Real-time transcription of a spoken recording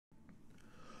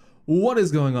What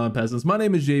is going on, peasants? My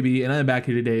name is JB and I'm back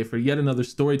here today for yet another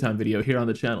storytime video here on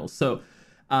the channel. So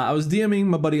I was DMing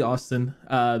my buddy Austin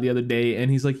the other day and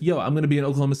he's like, yo, I'm gonna be in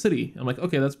Oklahoma City. I'm like,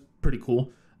 okay, that's pretty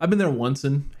cool. I've been there once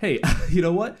and hey, you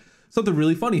know what? Something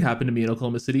really funny happened to me in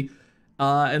Oklahoma City.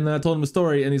 And then I told him a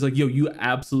story and he's like, yo, you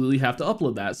absolutely have to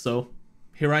upload that. So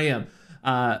here I am.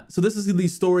 So this is the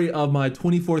story of my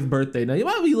 24th birthday. Now you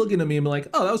might be looking at me and be like,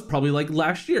 oh, that was probably like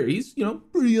last year. He's, you know,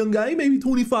 pretty young guy, maybe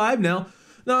 25 now.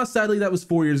 No, sadly, that was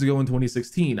 4 years ago in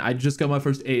 2016. I just got my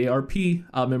first AARP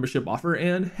membership offer,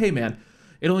 and hey, man,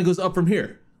 it only goes up from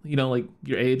here. You know, like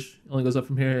your age only goes up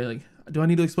from here. Like, do I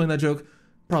need to explain that joke?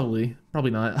 Probably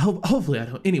not. Hopefully, I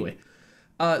don't. Anyway,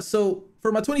 so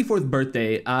for my 24th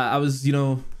birthday, I was, you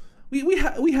know, we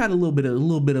had a little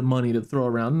bit of money to throw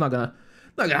around. I'm not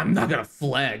gonna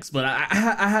flex, but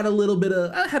I had a little bit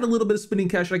of spending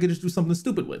cash I could just do something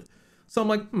stupid with. So I'm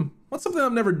like, what's something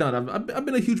I've never done? I've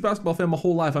been a huge basketball fan my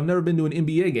whole life. I've never been to an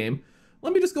NBA game.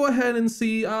 Let me just go ahead and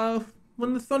see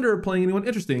when the Thunder are playing anyone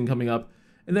interesting coming up.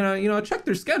 And then I checked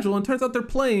their schedule and turns out they're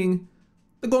playing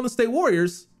the Golden State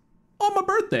Warriors on my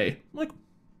birthday. I'm like,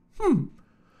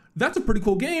 that's a pretty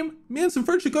cool game. Me and some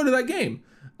friends should go to that game.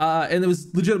 And it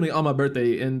was legitimately on my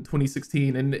birthday in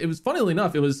 2016. And it was, funnily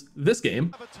enough, it was this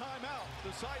game. Have a timeout.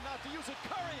 Decide not to use it.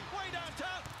 Curry, way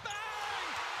downtown. Bang!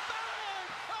 Bang!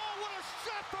 Oh, what a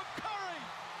shot from Curry!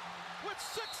 With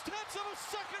 0.6 of a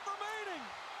second remaining.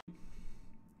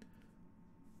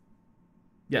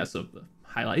 Yeah, so the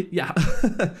highlight. Yeah.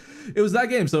 It was that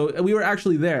game. So we were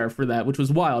actually there for that, which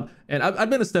was wild. And I've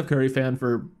been a Steph Curry fan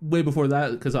for way before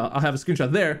that, because I'll have a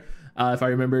screenshot there. If I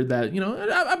remember that, you know,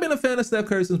 I've been a fan of Steph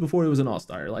Curry since before he was an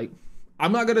all-star. Like,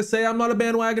 I'm not going to say I'm not a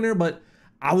bandwagoner, but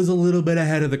I was a little bit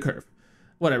ahead of the curve.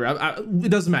 Whatever, it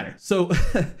doesn't matter. So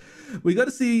we got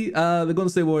to see the Golden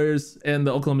State Warriors and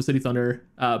the Oklahoma City Thunder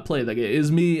play that game. It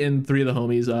was me and three of the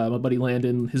homies, my buddy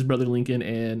Landon, his brother Lincoln,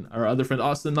 and our other friend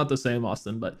Austin. Not the same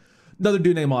Austin, but another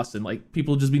dude named Austin. Like,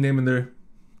 people just be naming their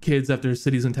kids after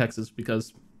cities in Texas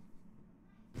because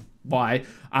why?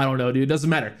 I don't know, dude. It doesn't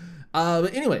matter.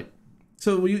 But anyway,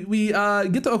 so we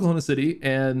get to Oklahoma City,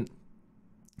 and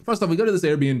first off, we go to this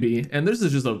Airbnb, and there's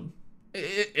just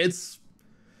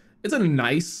it's a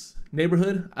nice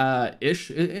neighborhood ish.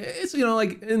 It's, you know,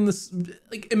 like in this,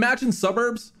 like, imagine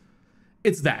suburbs.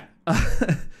 It's that.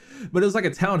 But it was like a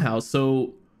townhouse.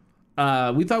 So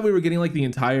we thought we were getting like the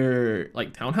entire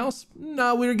like townhouse.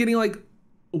 No, we were getting like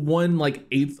one like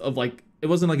eighth of, like, it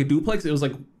wasn't like a duplex. It was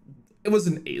like, it was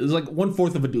like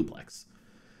 1/4 of a duplex.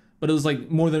 But it was like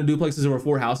more than a duplex. There were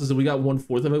 4 houses, and we got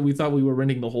 1/4 of it. We thought we were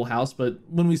renting the whole house, but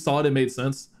when we saw it, it made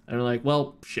sense. And we're like,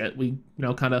 well, shit, we, you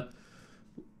know, kind of,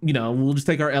 you know, we'll just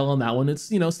take our L on that one.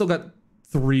 It's, you know, still got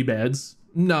 3 beds.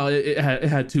 No, it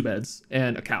had 2 beds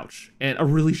and a couch, and a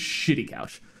really shitty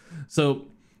couch. So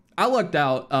I lucked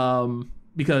out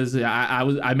because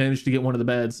I managed to get one of the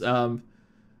beds.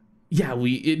 Yeah,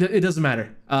 it doesn't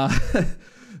matter.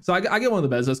 So I get one of the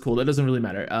beds. That's cool. That doesn't really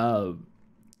matter.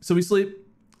 So we sleep.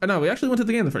 Oh, no, we actually went to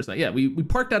the game the first night. Yeah, we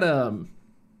parked at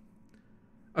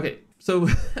okay, so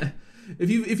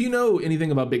if you know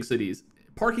anything about big cities,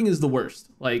 parking is the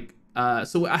worst. Like,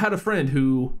 so I had a friend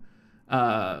who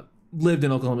lived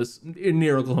in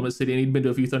near Oklahoma City, and he'd been to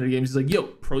a few Thunder games. He's like, yo,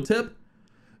 pro tip,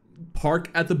 park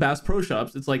at the Bass Pro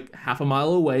Shops. It's like half a mile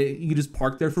away. You can just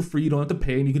park there for free. You don't have to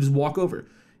pay, and you can just walk over.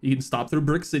 You can stop through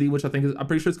Brick City, which I'm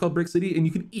pretty sure it's called Brick City, and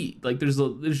you can eat. Like, there's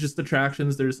just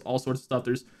attractions. There's all sorts of stuff.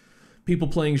 There's people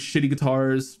playing shitty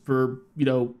guitars for, you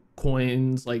know,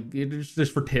 coins, like, it's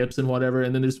just for tips and whatever.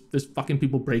 And then there's fucking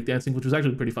people breakdancing, which was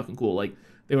actually pretty fucking cool. Like,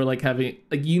 they were like having,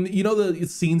 like, you know the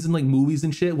scenes in like movies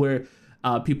and shit where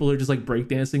people are just like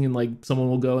breakdancing, and like someone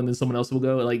will go and then someone else will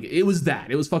go. Like, it was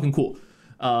fucking cool.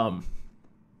 So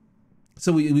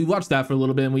we watched that for a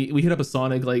little bit, and we hit up a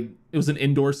Sonic. Like, it was an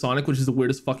indoor Sonic, which is the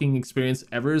weirdest fucking experience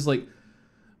ever. Is like,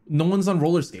 no one's on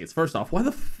roller skates. First off, why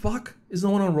the fuck is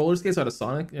no one on roller skates at a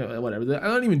Sonic? You know, whatever. I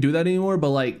don't even do that anymore, but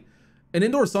like, an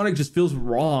indoor Sonic just feels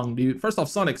wrong, dude. First off,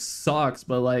 Sonic sucks,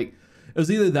 but like, it was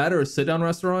either that or a sit-down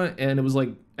restaurant, and it was like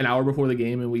an hour before the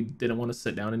game, and we didn't want to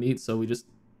sit down and eat, so we just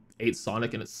ate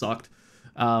Sonic, and it sucked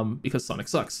because Sonic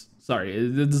sucks. Sorry,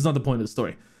 this is not the point of the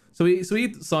story. So we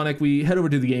eat Sonic, we head over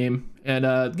to the game, and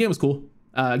the game was cool.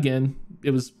 Again,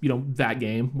 it was, you know, that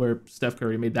game where Steph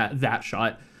Curry made that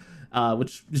shot.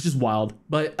 Which is just wild.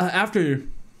 But after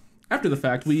the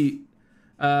fact, the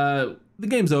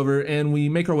game's over, and we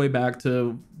make our way back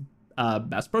to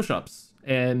Bass Pro Shops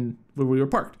and where we were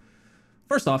parked.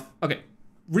 First off, okay,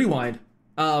 rewind.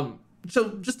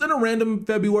 So just in a random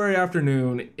February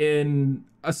afternoon in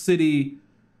a city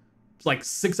like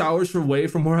 6 hours away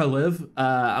from where I live.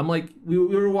 I'm like, we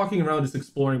were walking around just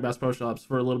exploring Bass Pro Shops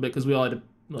for a little bit because we all had to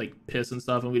like piss and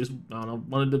stuff, and we just, I don't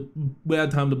know, we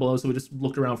had time to blow, so we just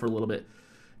looked around for a little bit.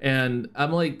 And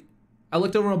I'm like, I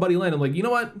looked over at my buddy Landon. I'm like, you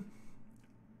know what?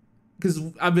 Because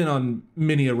I've been on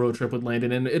many a road trip with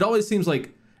Landon, and it always seems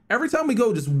like every time we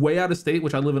go just way out of state,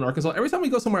 which I live in Arkansas, every time we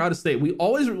go somewhere out of state, we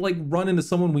always like run into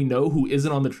someone we know who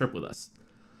isn't on the trip with us.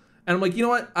 And I'm like, you know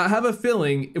what? I have a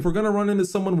feeling if we're going to run into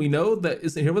someone we know that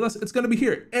isn't here with us, it's going to be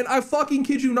here. And I fucking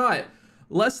kid you not,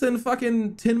 less than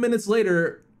fucking 10 minutes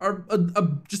later,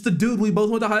 just a dude we both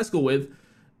went to high school with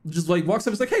just like walks up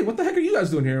and is like, hey, what the heck are you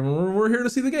guys doing here? And we're here to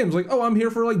see the games. Like, oh, I'm here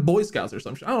for like Boy Scouts or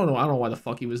some shit. I don't know why the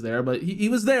fuck he was there, but he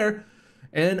was there.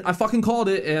 And I fucking called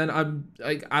it, and I'm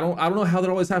like, I don't know how that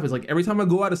always happens. Like every time I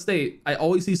go out of state, I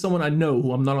always see someone I know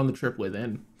who I'm not on the trip with,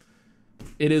 and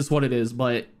it is what it is.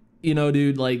 But you know,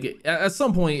 dude, like at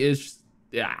some point it's just,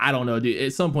 yeah, I don't know, dude.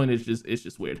 At some point it's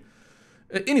just weird.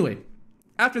 Anyway,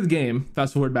 after the game,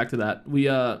 fast forward back to that, we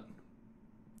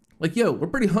like, yo, we're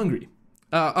pretty hungry.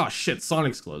 Oh shit,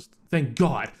 Sonic's closed. Thank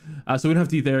God. So we don't have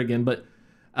to eat there again, but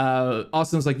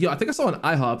Austin's like, yo, I think I saw an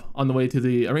IHOP on the way to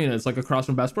the arena. It's like across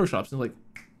from Bass Pro Shops. And like,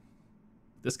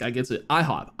 this guy gets it.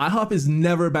 IHOP is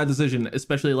never a bad decision,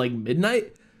 especially like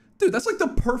midnight. Dude, that's like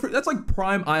that's like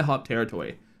prime IHOP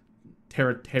territory.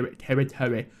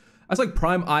 That's like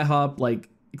prime IHOP like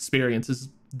experiences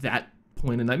that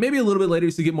point in night. Maybe a little bit later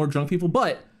to get more drunk people,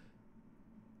 but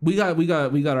we got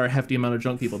our hefty amount of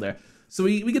drunk people there. So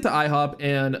we get to IHOP,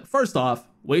 and first off,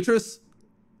 waitress,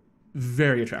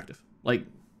 very attractive. Like,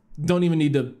 don't even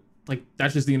need to, like,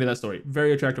 that's just the end of that story.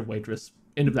 Very attractive waitress,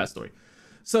 end of that story.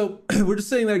 So we're just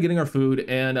sitting there getting our food,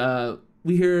 and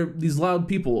we hear these loud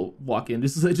people walk in.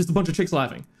 This is just a bunch of chicks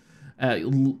laughing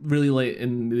really late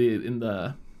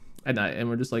at night, and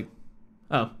we're just like,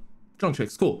 oh, drunk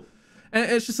chicks, cool.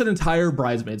 And it's just an entire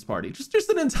bridesmaids party, just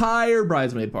an entire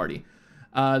bridesmaid party.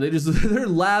 They're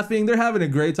laughing, they're having a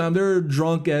great time, they're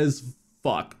drunk as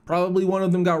fuck. Probably one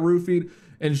of them got roofied,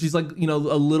 and she's like, you know,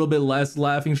 a little bit less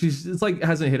laughing. It's like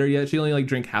hasn't hit her yet. She only like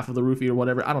drank half of the roofie or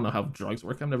whatever. I don't know how drugs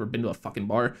work. I've never been to a fucking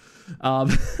bar,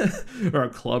 or a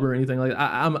club or anything like that.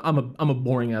 I'm a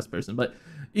boring ass person, but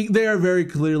they are very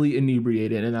clearly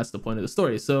inebriated, and that's the point of the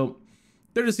story. So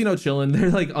they're just, you know, chilling. They're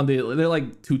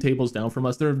like 2 tables down from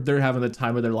us. They're having the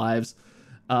time of their lives.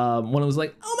 One was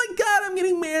like, oh my God, I'm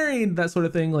getting married, that sort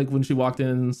of thing. Like when she walked in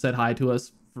and said hi to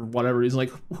us for whatever reason.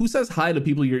 Like, who says hi to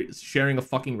people you're sharing a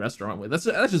fucking restaurant with? That's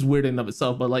just weird in and of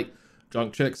itself, but like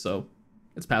drunk chicks, so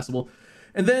it's passable.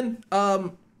 And then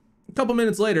a couple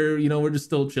minutes later, you know, we're just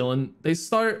still chilling. They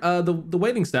start the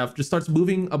waiting staff just starts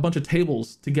moving a bunch of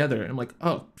tables together. And I'm like,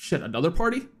 oh shit, another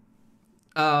party?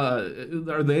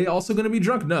 Are they also going to be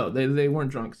drunk? No, they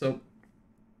weren't drunk. So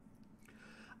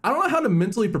I don't know how to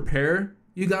mentally prepare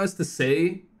you guys to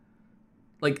say,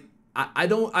 like, I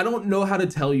don't know how to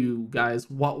tell you guys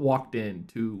what walked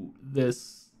into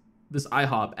this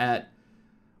IHOP at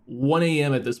 1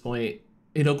 a.m. at this point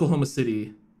in Oklahoma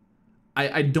City.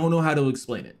 I don't know how to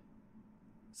explain it.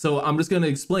 So I'm just going to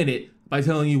explain it by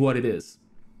telling you what it is.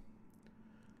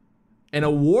 An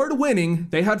award-winning,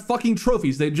 they had fucking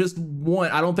trophies. They just won.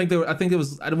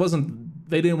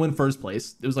 They didn't win first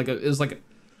place. It was like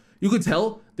you could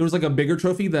tell there was like a bigger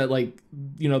trophy that, like,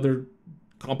 you know, they're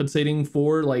compensating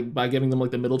for, like, by giving them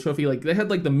like the middle trophy. Like they had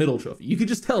like the middle trophy. You could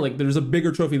just tell like there's a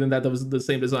bigger trophy than that was the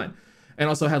same design, and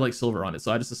also had like silver on it.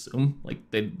 So I just assume like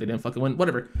they didn't fucking win.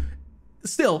 Whatever.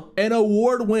 Still, an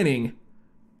award-winning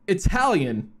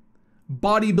Italian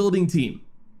bodybuilding team.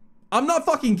 I'm not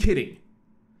fucking kidding.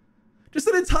 Just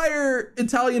an entire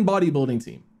Italian bodybuilding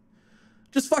team.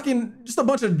 Just a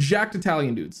bunch of jacked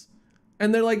Italian dudes.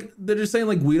 And they're just saying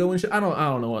like Guido and shit. I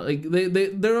don't know. Like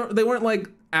they weren't like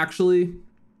actually,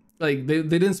 like they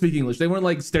didn't speak English. They weren't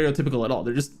like stereotypical at all.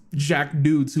 They're just jacked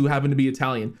dudes who happen to be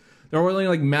Italian. They're wearing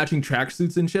like matching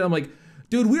tracksuits and shit. I'm like,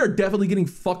 dude, we are definitely getting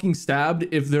fucking stabbed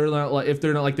if they're not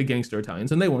like the gangster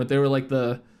Italians. And they weren't. They were like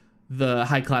the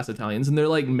high class Italians. And their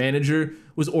like manager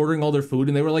was ordering all their food,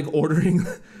 and they were like ordering.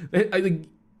 I think,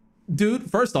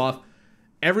 dude, first off,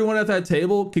 everyone at that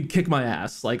table could kick my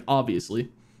ass. Like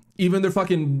obviously. Even their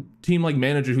fucking team like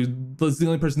manager, who was the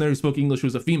only person there who spoke English,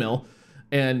 was a female,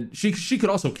 and she could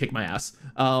also kick my ass.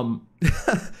 And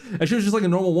she was just like a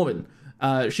normal woman.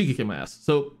 She could kick my ass.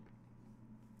 So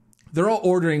they're all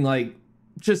ordering like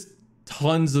just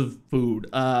tons of food,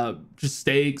 just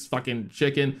steaks, fucking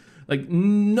chicken. Like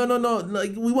no,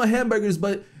 like we want hamburgers,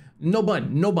 but no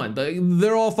bun.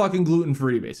 They're all fucking gluten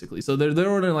free basically. So they're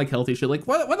ordering like healthy shit. Like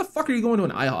why the fuck are you going to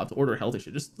an IHOP to order healthy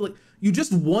shit? Just like you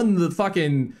just won the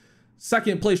fucking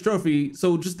second place trophy.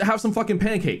 So just have some fucking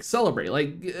pancakes, celebrate.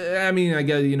 Like, I mean, I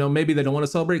guess, you know, maybe they don't want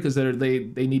to celebrate because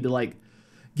they need to like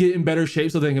get in better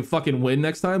shape so they can fucking win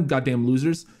next time. Goddamn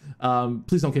losers.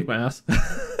 Please don't kick my ass.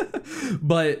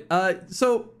 But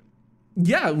so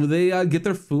yeah, they get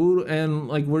their food, and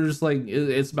like we're just like,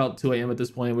 it's about 2 a.m. at this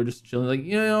point. We're just chilling, like,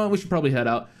 you know, we should probably head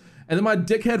out. And then my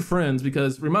dickhead friends,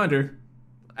 because reminder,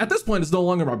 at this point it's no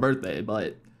longer my birthday,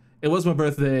 but it was my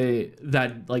birthday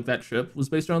that trip was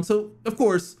based around. So of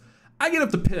course I get up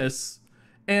to piss,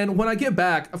 and when I get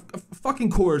back, of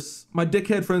fucking course, my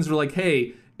dickhead friends were like,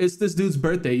 hey, it's this dude's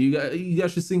birthday. You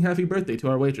guys should sing happy birthday to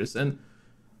our waitress. And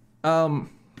the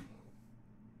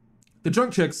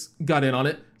drunk chicks got in on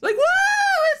it. Like, woo,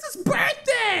 it's his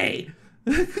birthday!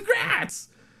 Congrats!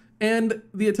 And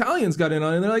the Italians got in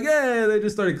on it, and they're like, yeah, they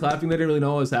just started clapping. They didn't really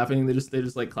know what was happening. They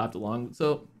just like clapped along.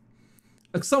 So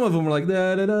like, some of them were like,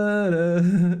 da, da, da,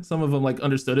 da. Some of them like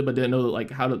understood it, but didn't know like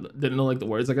didn't know like the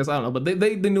words, I guess. I don't know, but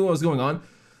they knew what was going on.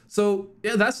 So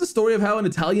yeah, that's the story of how an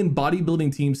Italian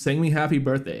bodybuilding team sang me happy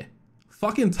birthday.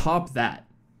 Fucking top that.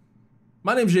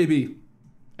 My name's JB,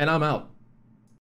 and I'm out.